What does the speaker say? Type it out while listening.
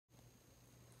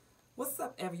What's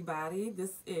up, everybody?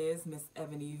 This is Miss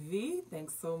Ebony V.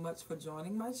 Thanks so much for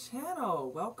joining my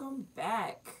channel. Welcome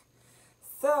back.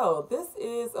 So this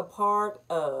is a part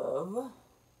of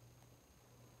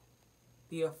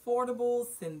the affordable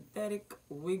synthetic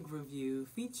wig review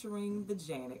featuring the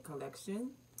Janel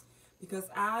collection, because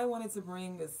I wanted to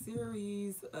bring a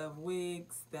series of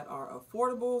wigs that are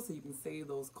affordable so you can save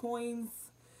those coins,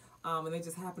 and they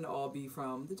just happen to all be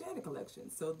from the Janel collection.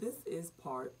 So this is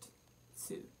part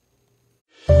 2.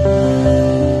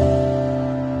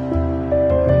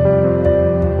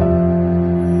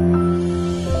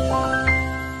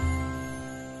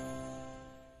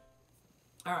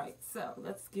 Alright, so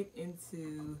let's get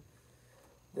into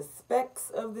the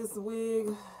specs of this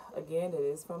wig. Again, it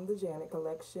is from the Janel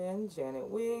collection, Janel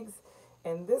wigs,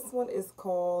 and this one is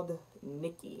called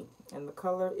Niki, and the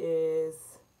color is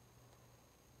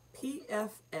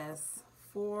PFS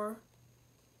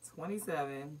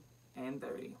 427 and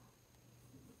 30.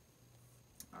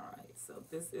 Alright, so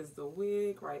this is the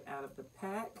wig right out of the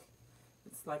pack.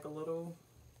 It's like a little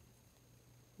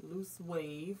loose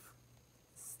wave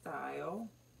style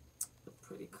with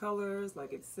pretty colors,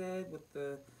 like it said, with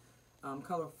the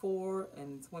color 4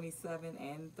 and 27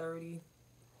 and 30.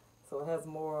 So it has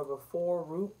more of a 4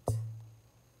 root,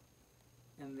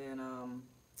 and then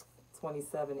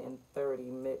 27 and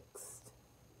 30 mixed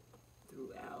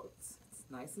throughout. It's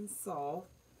nice and soft,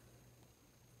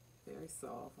 very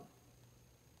soft.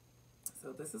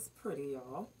 So this is pretty,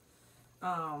 y'all.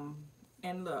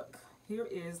 And look, here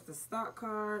is the stock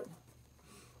card.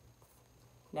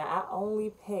 Now, I only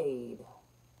paid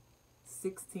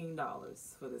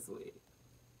 $16 for this wig.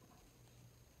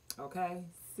 Okay?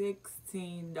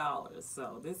 $16.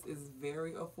 So this is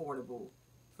very affordable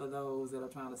for those that are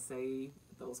trying to save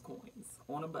those coins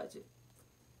on a budget.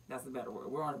 That's a better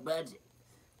word. We're on a budget.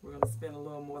 We're going to spend a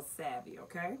little more savvy,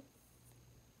 okay?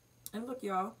 And look,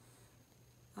 y'all.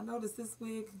 I noticed this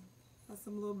wig has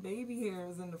some little baby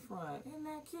hairs in the front. Isn't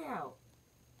that cute?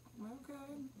 Okay,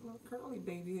 little curly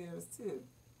baby hairs too.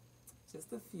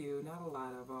 Just a few, not a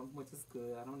lot of them, which is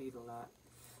good. I don't need a lot.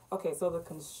 Okay, so the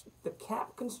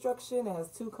cap construction, it has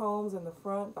 2 combs in the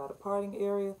front by the parting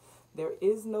area. There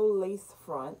is no lace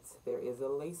front. There is a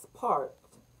lace part,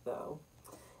 though.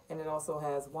 And it also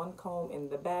has 1 comb in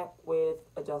the back with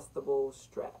adjustable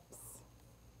straps.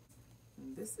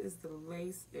 And this is the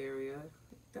lace area.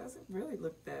 It doesn't really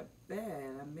look that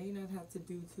bad. I may not have to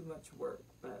do too much work,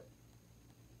 but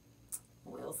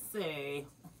we'll see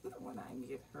when I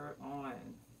get her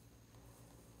on.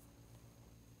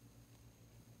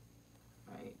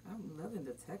 Right, I'm loving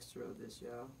the texture of this,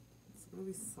 y'all. It's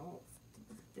really soft.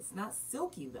 It's not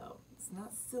silky, though. It's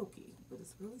not silky, but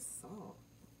it's really soft.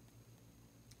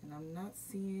 And I'm not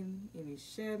seeing any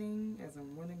shedding as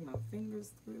I'm running my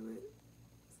fingers through it.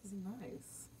 This is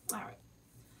nice. Alright.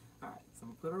 Alright, so I'm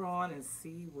going to put her on and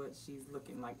see what she's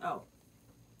looking like. Oh,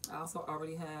 I also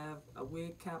already have a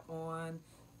wig cap on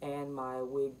and my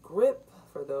wig grip.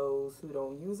 For those who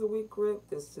don't use a wig grip,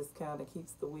 this just kind of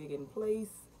keeps the wig in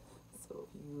place. So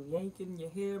if you yanking your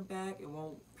hair back, it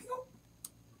won't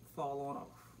fall on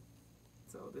off.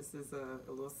 So this is a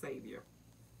little savior.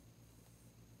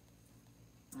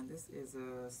 And this is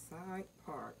a side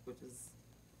part, which is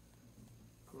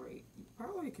great.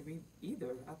 Probably it could be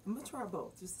either. I'm going to try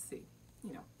both just to see.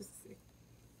 You know, just to see.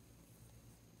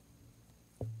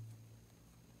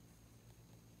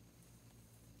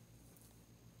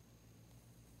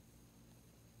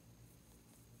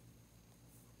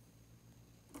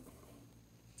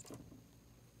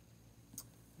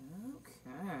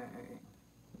 Okay.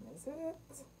 That's it.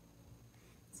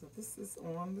 So this is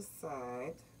on the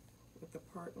side, with the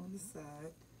part on the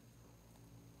side.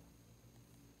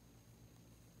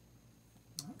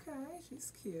 Okay,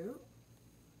 she's cute.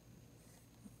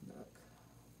 Look.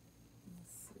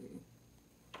 Let's see.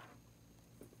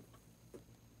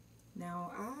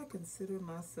 Now, I consider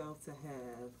myself to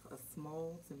have a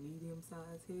small to medium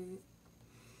sized head.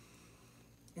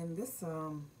 And this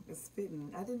is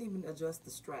fitting. I didn't even adjust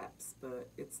the straps, but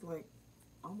it's like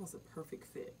almost a perfect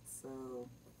fit. So,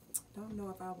 I don't know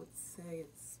if I would say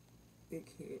it's big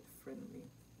head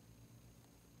friendly.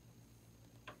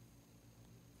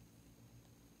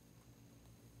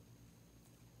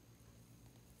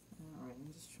 Alright,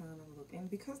 I'm just trying to look. And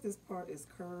because this part is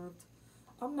curved,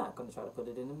 I'm not going to try to put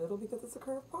it in the middle because it's a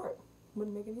curved part.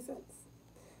 Wouldn't make any sense.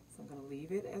 So I'm going to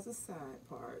leave it as a side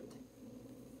part.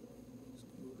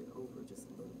 Just move it over just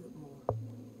a little bit more.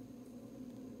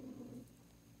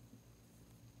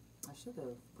 I should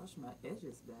have brushed my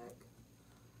edges back.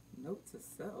 Note to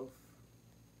self.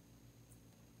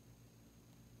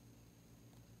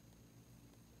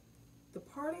 The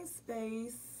parting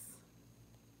space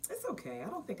It's okay. I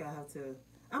don't think I have to.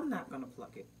 I'm not going to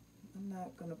pluck it. I'm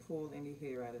not going to pull any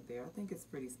hair out of there. I think it's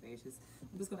pretty spacious.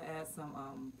 I'm just going to add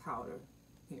some powder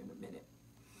here in a minute.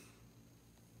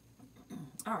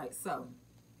 All right, so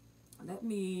let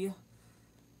me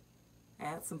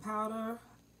add some powder,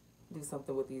 do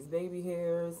something with these baby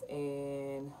hairs,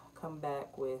 and come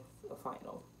back with a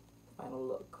final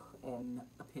look and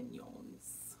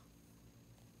opinions.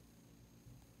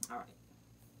 All right,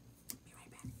 be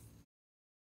right back.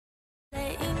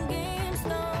 Playing games,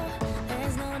 no,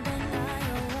 there's no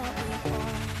denying what we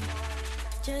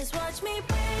want. Just watch me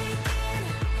break it.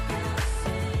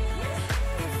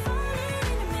 You're falling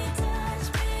into me, touch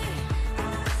me. I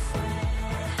swear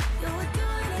you would do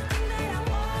anything that I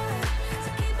want. So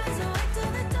keep us awake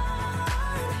till the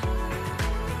dawn.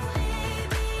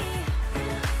 Baby,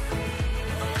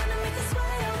 I wanna make you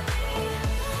sweat on me.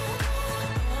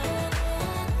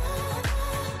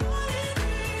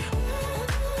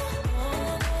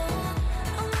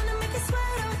 I wanna make you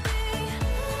sweat on me. I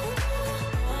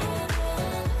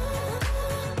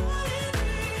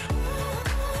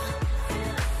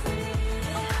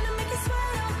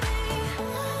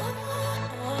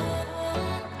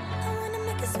wanna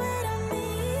make you sweat on me.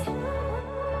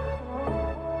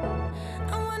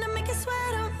 I wanna make you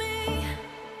sweat on me.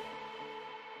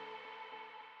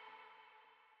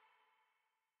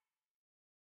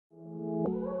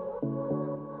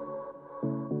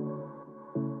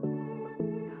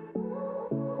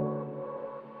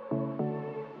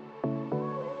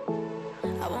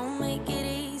 I won't make it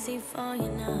easy for you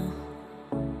now.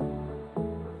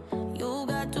 You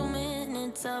got 2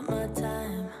 minutes of my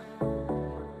time,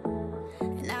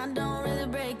 and I don't really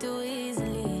break too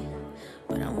easily,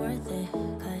 but I'm worth it,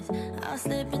 'cause I'll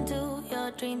slip into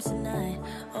your dreams tonight.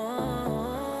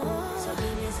 Oh, so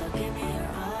give me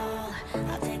your all.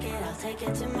 I'll take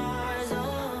it to Mars.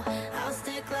 Oh, I'll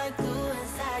stick like glue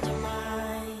inside your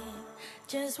mind.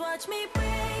 Just watch me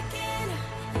break it.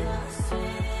 You're sweet.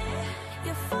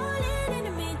 You're falling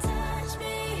into me, touch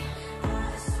me.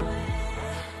 I swear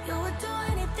you would do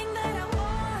anything that I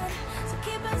want. So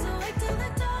keep us awake till the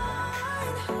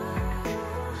dawn.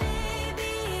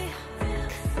 Baby, feel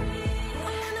free. I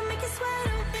wanna make you sweat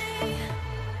on me.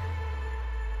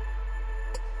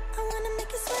 I wanna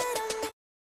make you sweat on me.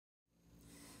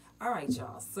 All right,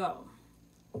 y'all. So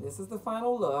this is the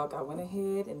final look. I went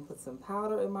ahead and put some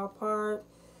powder in my part.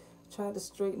 Tried to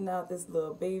straighten out this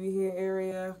little baby hair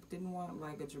area. Didn't want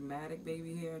like a dramatic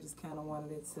baby hair. Just kind of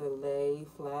wanted it to lay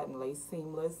flat and lay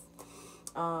seamless.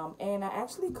 And I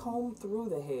actually combed through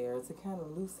the hair to kind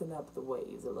of loosen up the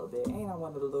waves a little bit. And I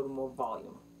wanted a little more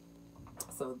volume.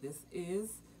 So this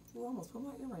is... Ooh, I almost pulled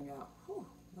my earring out. Whew,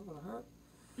 that would have hurt.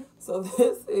 So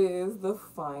this is the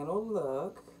final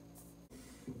look.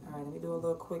 All right, let me do a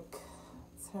little quick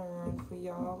turn for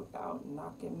y'all without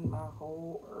knocking my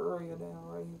whole area down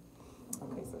right here.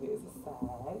 Okay, so here's the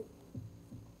side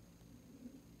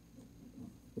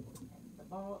and the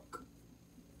back.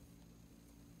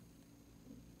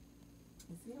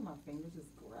 You see how my fingers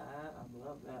just glide? I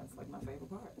love that. It's like my favorite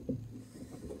part.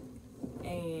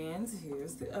 And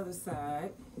here's the other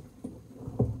side.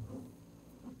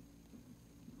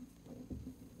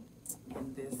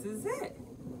 And this is it.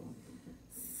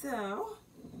 So,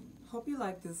 hope you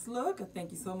like this look.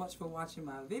 Thank you so much for watching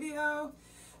my video.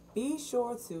 Be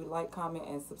sure to like, comment,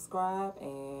 and subscribe,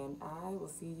 and I will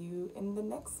see you in the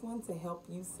next one to help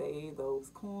you save those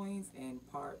coins in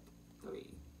part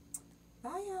 3.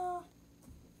 Bye, y'all.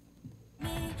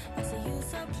 So you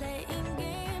stop playing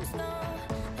games, no,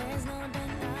 there's no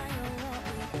denying what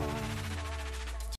we want.